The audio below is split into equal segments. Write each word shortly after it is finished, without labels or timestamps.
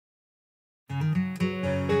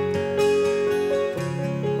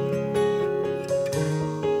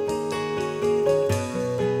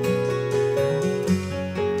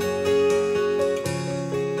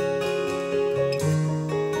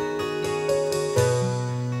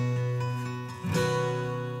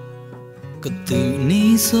Cất tự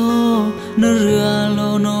ni so nơ rửa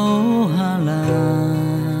lo no hala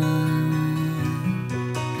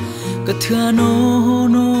cất thưa no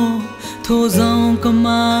thô dòng cầm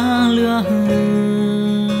má lửa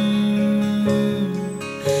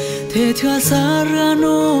thế thưa xa ra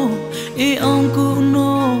no e ông cụ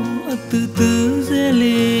no từ từ dễ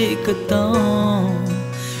lệ cất tao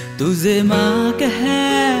tu dễ mà cái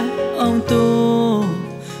hè ông tô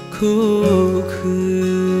khô khư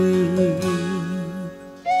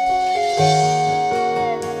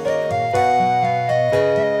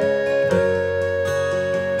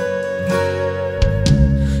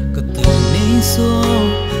so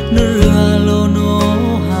nửa lo no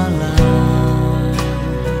hala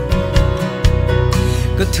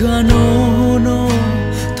cất thưa no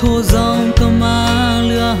thô dòng cầm má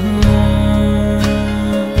lửa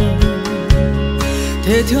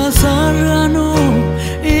thế thưa xa ra no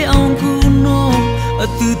e ông cu no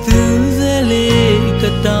từ từ dễ lệ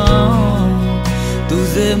cất tao tu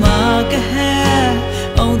dễ mà cái hè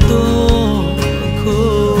ông tô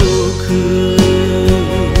khô khư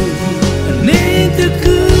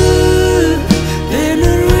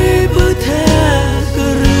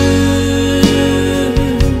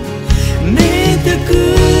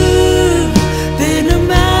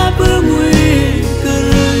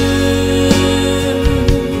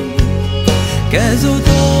cái dù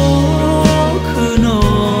tố khứ nô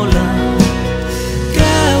là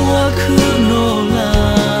cái hoa khứ nô là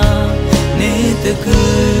nê tê cứ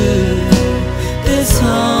tê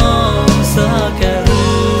sao xa kẻ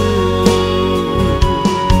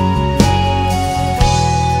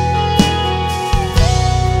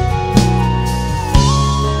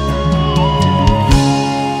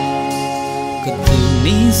cất tự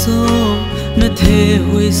ni so nê thê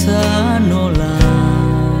huy xa nô là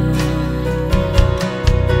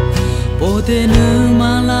bố tê nữ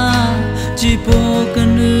mà la chỉ bố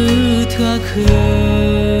cần nữ thưa khứ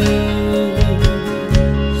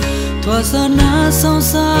thoa xa na sao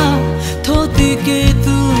xa thô tì kê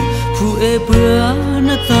tu phụ ê bữa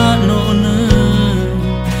nà ta nô nơ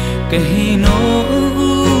cái hi nô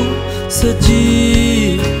u sơ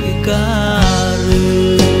chi ca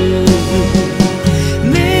rư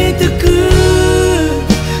nê tê cứ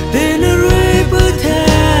tê nữ rơi bơ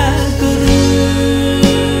thê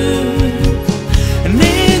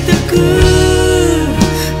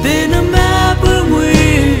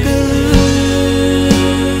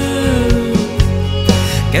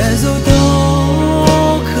cái dù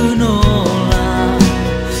tố khứ nô là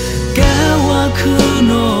cái hoa khứ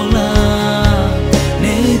nô là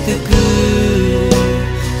nê tê cứ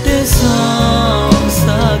tê sao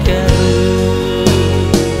xa kẻ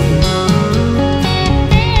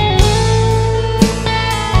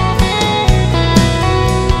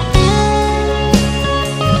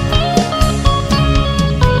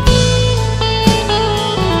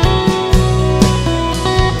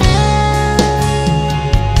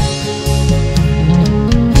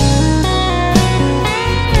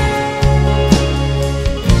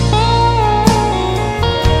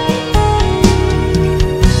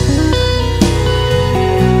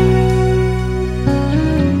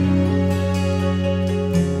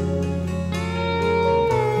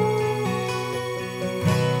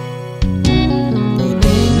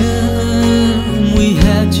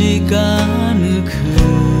chỉ cả nước khứ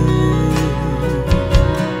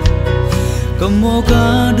cầm mô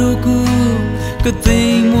cả đô cu cái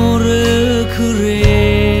tình mô rơ khứ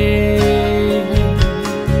rê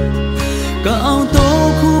cả ông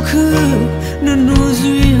tô khu khứ nên nu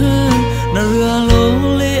duy hơn na rửa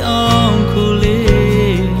lô lê ông khô lê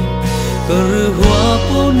cả rơ hoa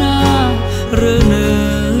bô na rơ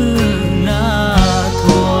nơ na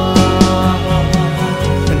thoa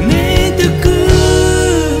nê tê cứ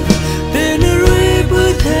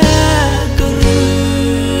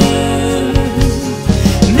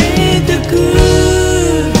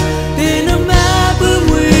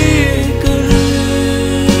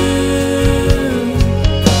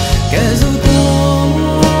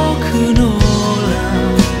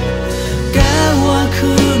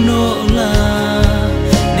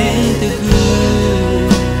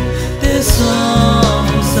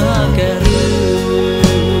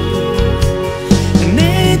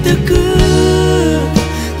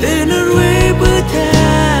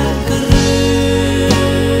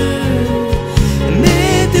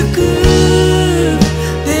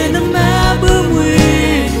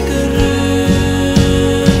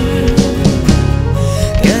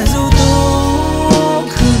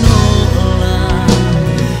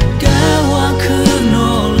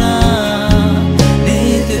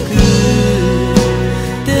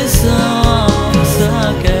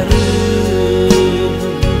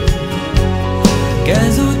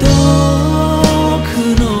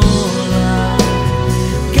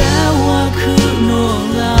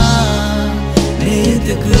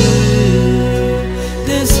te ku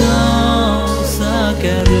te sao sa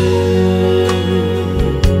karu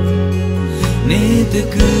ne te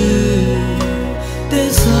ku te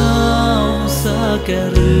sao sa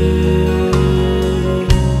karu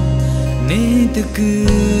ne te ku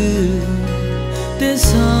te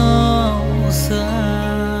sao sa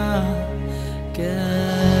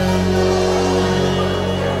karu